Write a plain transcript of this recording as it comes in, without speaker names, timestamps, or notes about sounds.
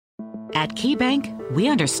At KeyBank, we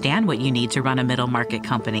understand what you need to run a middle market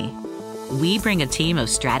company. We bring a team of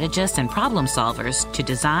strategists and problem solvers to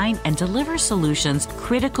design and deliver solutions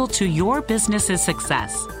critical to your business's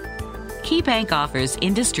success. KeyBank offers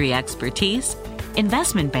industry expertise,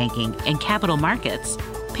 investment banking and capital markets,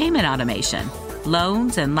 payment automation,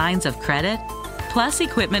 loans and lines of credit, plus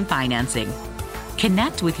equipment financing.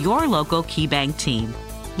 Connect with your local KeyBank team.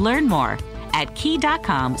 Learn more at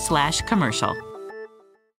key.com/commercial.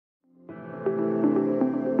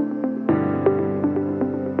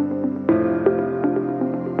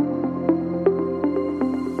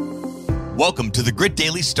 Welcome to the Grit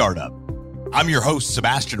Daily Startup. I'm your host,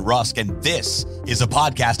 Sebastian Rusk, and this is a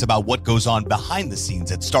podcast about what goes on behind the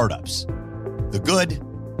scenes at startups. The good,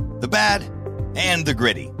 the bad, and the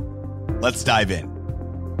gritty. Let's dive in.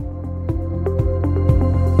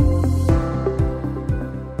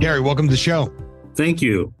 Gary, welcome to the show. Thank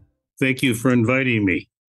you. Thank you for inviting me.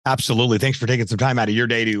 Absolutely. Thanks for taking some time out of your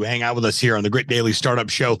day to hang out with us here on the Grit Daily Startup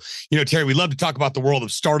Show. You know, Terry, we love to talk about the world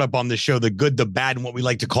of startup on this show, the good, the bad, and what we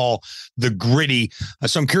like to call the gritty.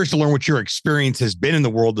 So I'm curious to learn what your experience has been in the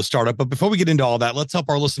world of startup. But before we get into all that, let's help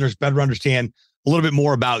our listeners better understand a little bit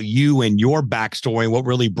more about you and your backstory and what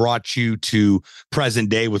really brought you to present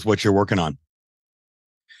day with what you're working on.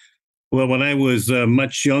 Well, when I was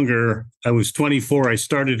much younger, I was 24. I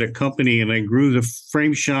started a company and I grew the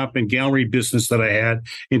frame shop and gallery business that I had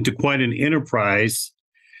into quite an enterprise.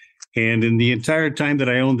 And in the entire time that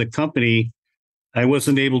I owned the company, I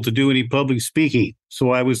wasn't able to do any public speaking. So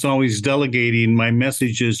I was always delegating my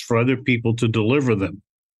messages for other people to deliver them.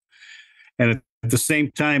 And at the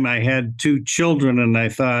same time, I had 2 children, and I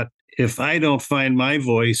thought, if I don't find my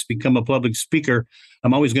voice, become a public speaker,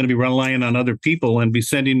 I'm always going to be relying on other people and be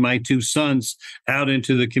sending my 2 sons out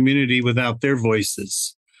into the community without their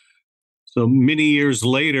voices. So many years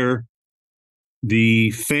later, the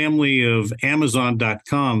family of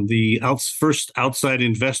Amazon.com, the first outside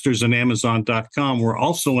investors in Amazon.com, were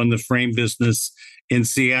also in the frame business in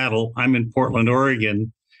Seattle. I'm in Portland,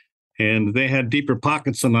 Oregon, and they had deeper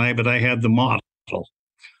pockets than I, but I had the model.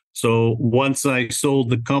 So once I sold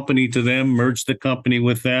the company to them, merged the company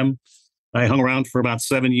with them, I hung around for about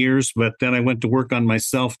 7 years, but then I went to work on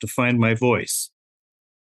myself to find my voice.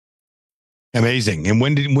 Amazing. And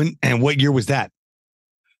and what year was that?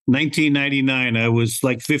 1999. I was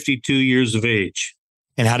like 52 years of age.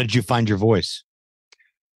 And how did you find your voice?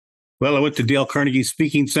 Well, I went to Dale Carnegie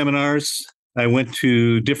speaking seminars. I went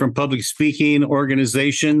to different public speaking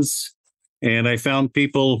organizations, and I found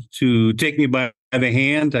people to take me by the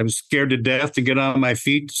hand. I was scared to death to get on my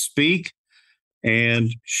feet to speak.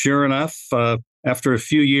 And sure enough, after a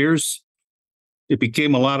few years, it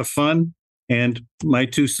became a lot of fun. And my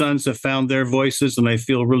 2 sons have found their voices, and I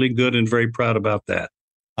feel really good and very proud about that.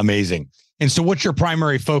 Amazing. And so what's your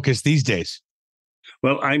primary focus these days?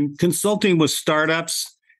 Well, I'm consulting with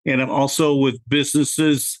startups, and I'm also with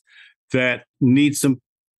businesses that need some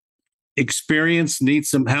experience, need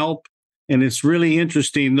some help. And it's really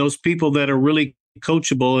interesting. Those people that are really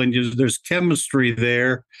coachable and there's chemistry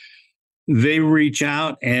there, they reach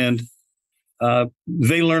out and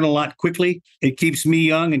they learn a lot quickly. It keeps me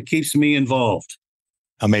young and keeps me involved.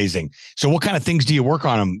 Amazing. So what kind of things do you work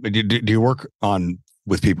on? Do you work on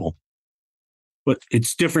with people? But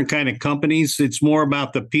it's different kind of companies. It's more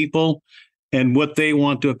about the people and what they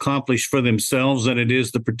want to accomplish for themselves than it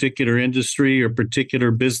is the particular industry or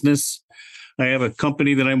particular business. I have a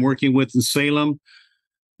company that I'm working with in Salem.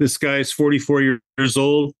 This guy is 44 years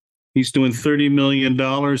old. He's doing $30 million.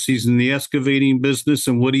 He's in the excavating business.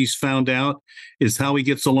 And what he's found out is how he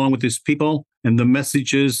gets along with his people and the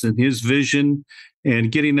messages and his vision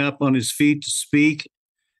and getting up on his feet to speak.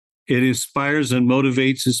 It inspires and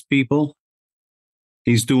motivates his people.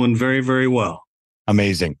 He's doing very, very well.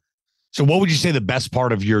 Amazing. So what would you say the best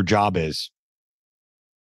part of your job is?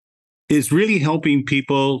 Is really helping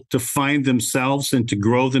people to find themselves and to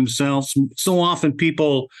grow themselves. So often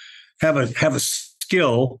people have a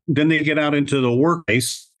skill, then they get out into the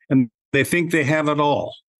workplace and they think they have it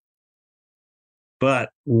all.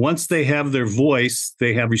 But once they have their voice,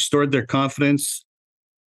 they have restored their confidence,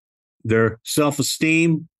 their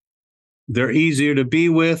self-esteem, they're easier to be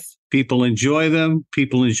with. People enjoy them.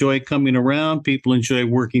 People enjoy coming around. People enjoy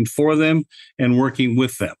working for them and working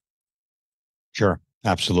with them. Sure.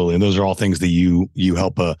 Absolutely. And those are all things that you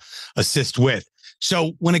help assist with.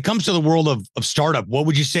 So when it comes to the world of startup, what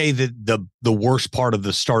would you say that the worst part of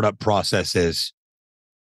the startup process is?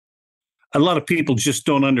 A lot of people just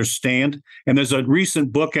don't understand. And there's a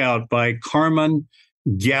recent book out by Carmine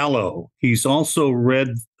Gallo. He's also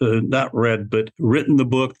written the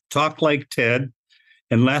book Talk Like TED.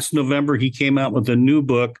 And last November, he came out with a new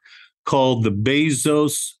book called the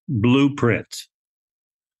Bezos Blueprint.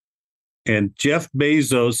 And Jeff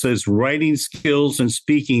Bezos says writing skills and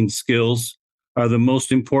speaking skills are the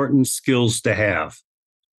most important skills to have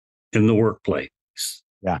in the workplace.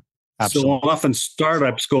 Yeah, absolutely. So often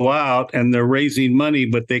startups go out and they're raising money,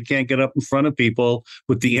 but they can't get up in front of people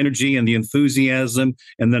with the energy and the enthusiasm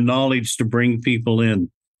and the knowledge to bring people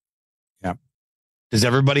in. Yeah. Does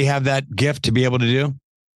everybody have that gift to be able to do?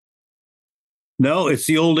 No, it's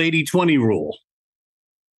the old 80-20 rule.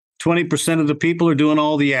 20% of the people are doing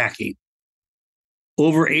all the yakking.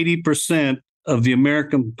 Over 80% of the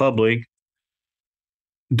American public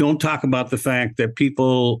don't talk about the fact that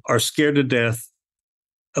people are scared to death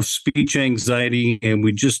of speech anxiety, and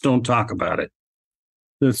we just don't talk about it.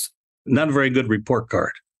 That's not a very good report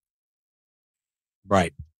card.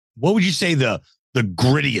 Right. What would you say the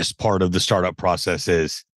grittiest part of the startup process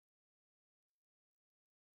is?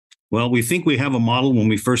 Well, we think we have a model when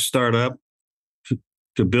we first start up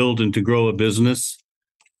to build and to grow a business.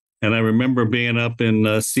 And I remember being up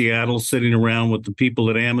in Seattle, sitting around with the people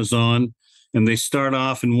at Amazon, and they start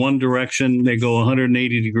off in one direction, they go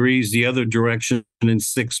 180 degrees the other direction in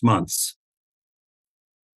 6 months.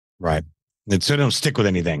 Right. And so they don't stick with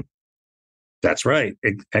anything. That's right.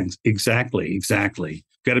 Exactly.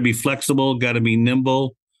 Got to be flexible, got to be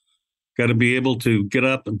nimble, got to be able to get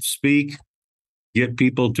up and speak, get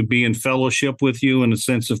people to be in fellowship with you in a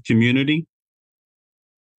sense of community.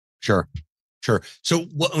 Sure. So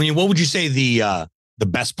what would you say the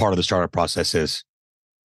best part of the startup process is?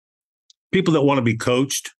 People that want to be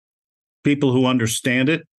coached, people who understand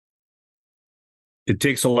it. It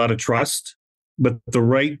takes a lot of trust, but the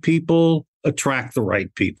right people attract the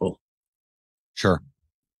right people. Sure.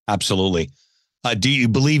 Absolutely. Do you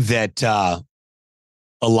believe that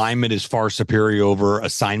alignment is far superior over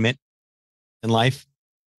assignment in life?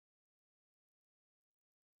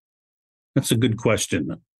 That's a good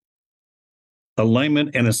question.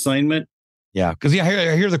 Alignment and assignment? Yeah, because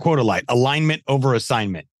I hear the quote a lot. Alignment over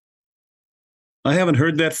assignment. I haven't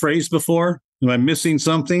heard that phrase before. Am I missing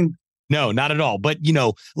something? No, not at all. But,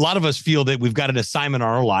 a lot of us feel that we've got an assignment in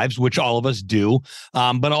our lives, which all of us do.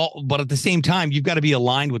 But at the same time, you've got to be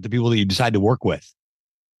aligned with the people that you decide to work with,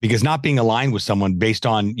 because not being aligned with someone based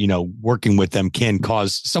on, working with them can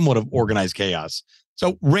cause somewhat of organized chaos.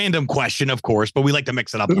 So random question, of course, but we like to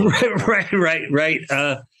mix it up. Right.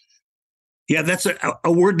 Yeah, that's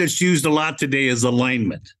a word that's used a lot today is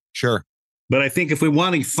alignment. Sure. But I think if we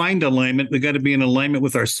want to find alignment, we got to be in alignment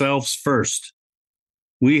with ourselves first.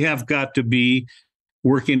 We have got to be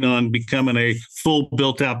working on becoming a full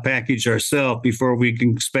built-out package ourselves before we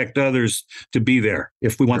can expect others to be there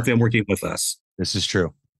if we want them working with us. This is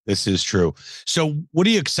true. So what are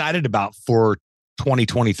you excited about for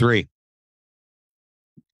 2023?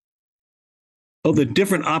 Oh, the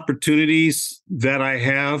different opportunities that I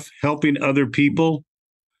have helping other people.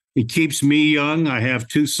 It keeps me young. I have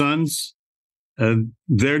 2 sons.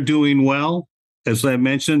 They're doing well. As I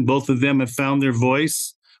mentioned, both of them have found their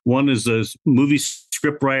voice. One is a movie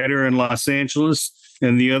script writer in Los Angeles,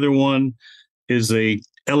 and the other one is a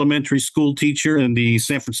elementary school teacher in the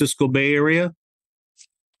San Francisco Bay Area.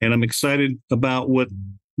 And I'm excited about what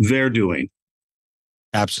they're doing.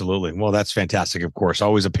 Absolutely. Well, that's fantastic. Of course,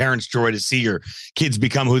 always a parent's joy to see your kids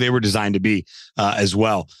become who they were designed to be as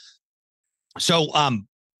well. So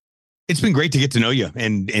it's been great to get to know you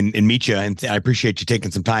and meet you. And I appreciate you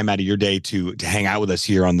taking some time out of your day to hang out with us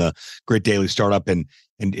here on the Grit Daily Startup and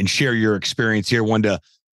share your experience here. Wanted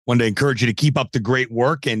to encourage you to keep up the great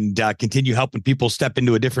work and continue helping people step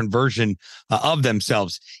into a different version of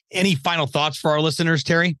themselves. Any final thoughts for our listeners,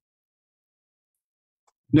 Terry?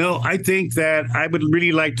 No, I think that I would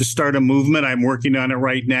really like to start a movement. I'm working on it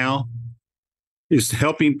right now. Is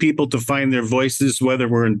helping people to find their voices, whether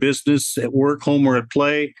we're in business, at work, home, or at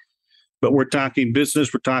play. But we're talking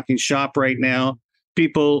business, we're talking shop right now.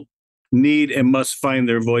 People need and must find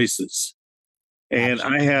their voices. And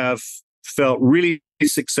I have felt really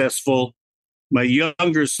successful. My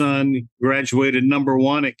younger son graduated number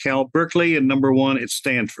 1 at Cal Berkeley and number 1 at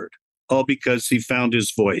Stanford, all because he found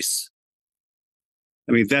his voice.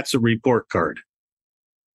 I mean, that's a report card.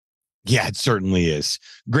 Yeah, it certainly is.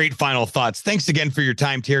 Great final thoughts. Thanks again for your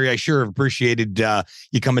time, Terry. I sure have appreciated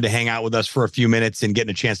you coming to hang out with us for a few minutes and getting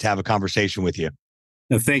a chance to have a conversation with you.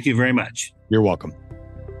 Thank you very much. You're welcome.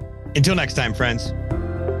 Until next time, friends.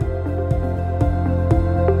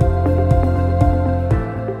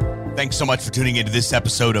 Thanks so much for tuning into this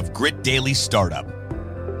episode of Grit Daily Startup.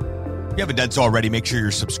 If you haven't done so already, make sure you're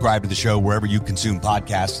subscribed to the show wherever you consume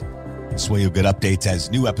podcasts. This way you'll get updates as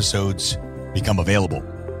new episodes become available.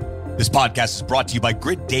 This podcast is brought to you by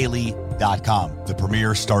gritdaily.com. gritdaily.com, the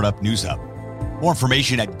premier startup news hub. More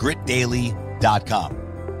information at gritdaily.com.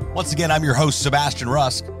 Once again, I'm your host, Sebastian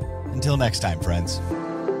Rusk. Until next time, friends.